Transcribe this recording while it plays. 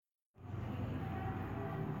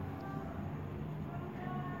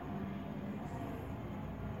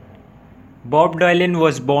Bob Dylan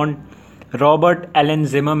was born Robert Allen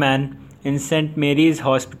Zimmerman in St. Mary's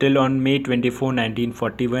Hospital on May 24,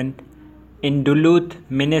 1941, in Duluth,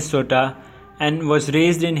 Minnesota, and was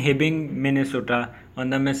raised in Hibbing, Minnesota, on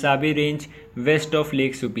the Mesabi Range west of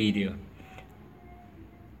Lake Superior.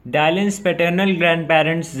 Dylan's paternal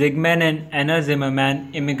grandparents, Zygmunt and Anna Zimmerman,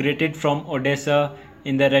 immigrated from Odessa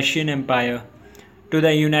in the Russian Empire to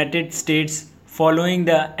the United States following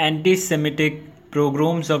the anti-Semitic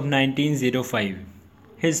pogroms of 1905.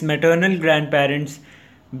 His maternal grandparents,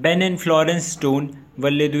 Ben and Florence Stone,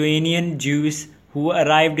 were Lithuanian Jews who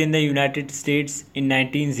arrived in the United States in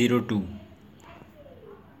 1902.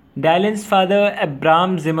 Dylan's father,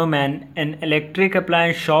 Abram Zimmerman, an electric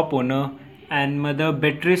appliance shop owner, and mother,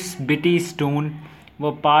 Beatrice Bitty Stone,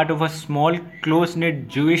 were part of a small, close-knit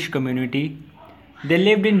Jewish community. They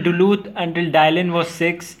lived in Duluth until Dylan was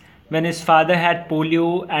 6, when his father had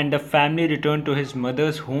polio and the family returned to his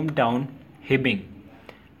mother's hometown, Hibbing,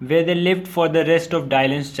 where they lived for the rest of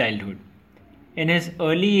Dylan's childhood. In his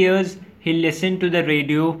early years, he listened to the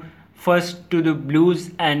radio, first to the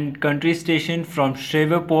blues and country station from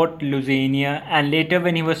Shreveport, Louisiana, and later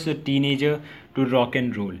when he was a teenager to rock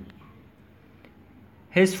and roll.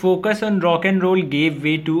 His focus on rock and roll gave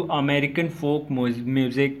way to American folk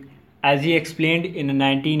music, as he explained in a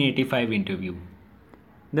 1985 interview.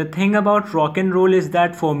 The thing about rock and roll is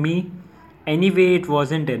that for me, anyway, it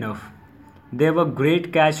wasn't enough. There were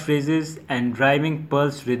great catchphrases and driving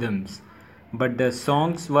pulse rhythms, but the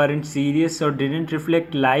songs weren't serious or didn't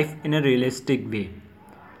reflect life in a realistic way.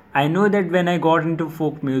 I know that when I got into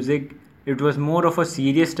folk music, it was more of a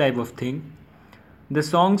serious type of thing. The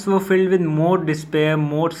songs were filled with more despair,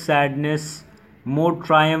 more sadness, more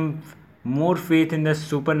triumph, more faith in the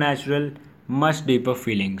supernatural, much deeper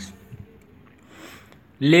feelings.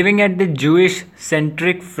 Living at the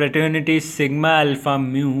Jewish-centric fraternity Sigma Alpha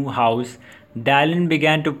Mu house, Dylan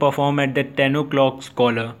began to perform at the 10 o'clock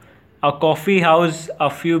Scholar, a coffee house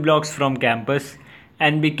a few blocks from campus,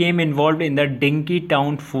 and became involved in the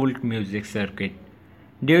Dinkytown folk music circuit.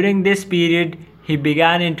 During this period, he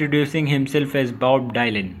began introducing himself as Bob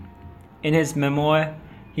Dylan. In his memoir,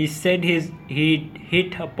 he said he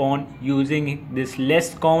hit upon using this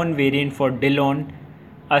less common variant for Dillon,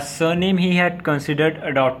 a surname he had considered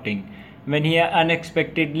adopting, when he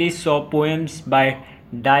unexpectedly saw poems by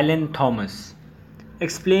Dylan Thomas.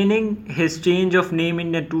 Explaining his change of name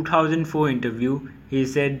in a 2004 interview, he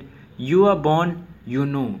said, "You are born, you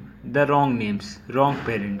know, the wrong names, wrong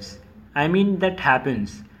parents. I mean, that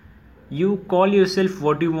happens. You call yourself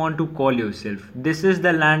what you want to call yourself. This is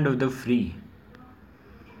the land of the free."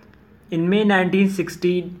 In May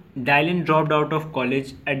 1960, Dylan dropped out of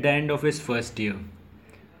college at the end of his first year.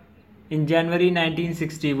 In January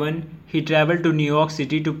 1961, he traveled to New York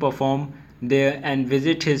City to perform there and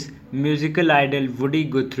visit his musical idol Woody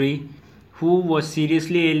Guthrie, who was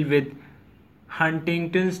seriously ill with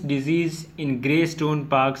Huntington's disease in Greystone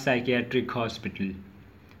Park Psychiatric Hospital.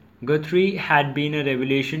 Guthrie had been a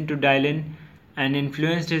revelation to Dylan and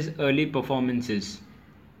influenced his early performances.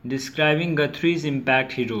 Describing Guthrie's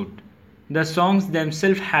impact, he wrote, "The songs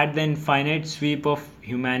themselves had the infinite sweep of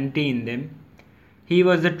humanity in them. He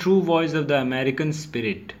was the true voice of the American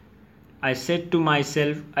spirit. I said to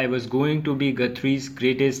myself I was going to be Guthrie's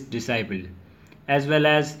greatest disciple." As well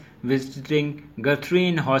as visiting Guthrie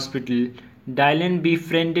in hospital, Dylan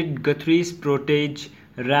befriended Guthrie's protege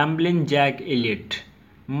Ramblin' Jack Elliott.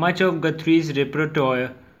 Much of Guthrie's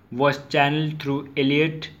repertoire was channeled through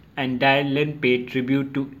Elliott, and Dylan paid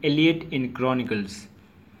tribute to Elliott in Chronicles.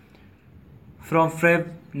 From Feb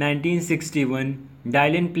 1961,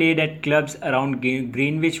 Dylan played at clubs around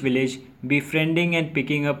Greenwich Village, befriending and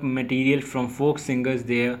picking up material from folk singers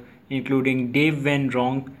there, including Dave Van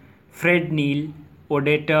Ronk, Fred Neil,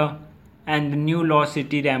 Odetta, and the New Lost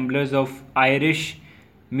City Ramblers of Irish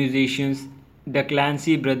musicians, the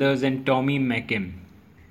Clancy Brothers and Tommy McKim.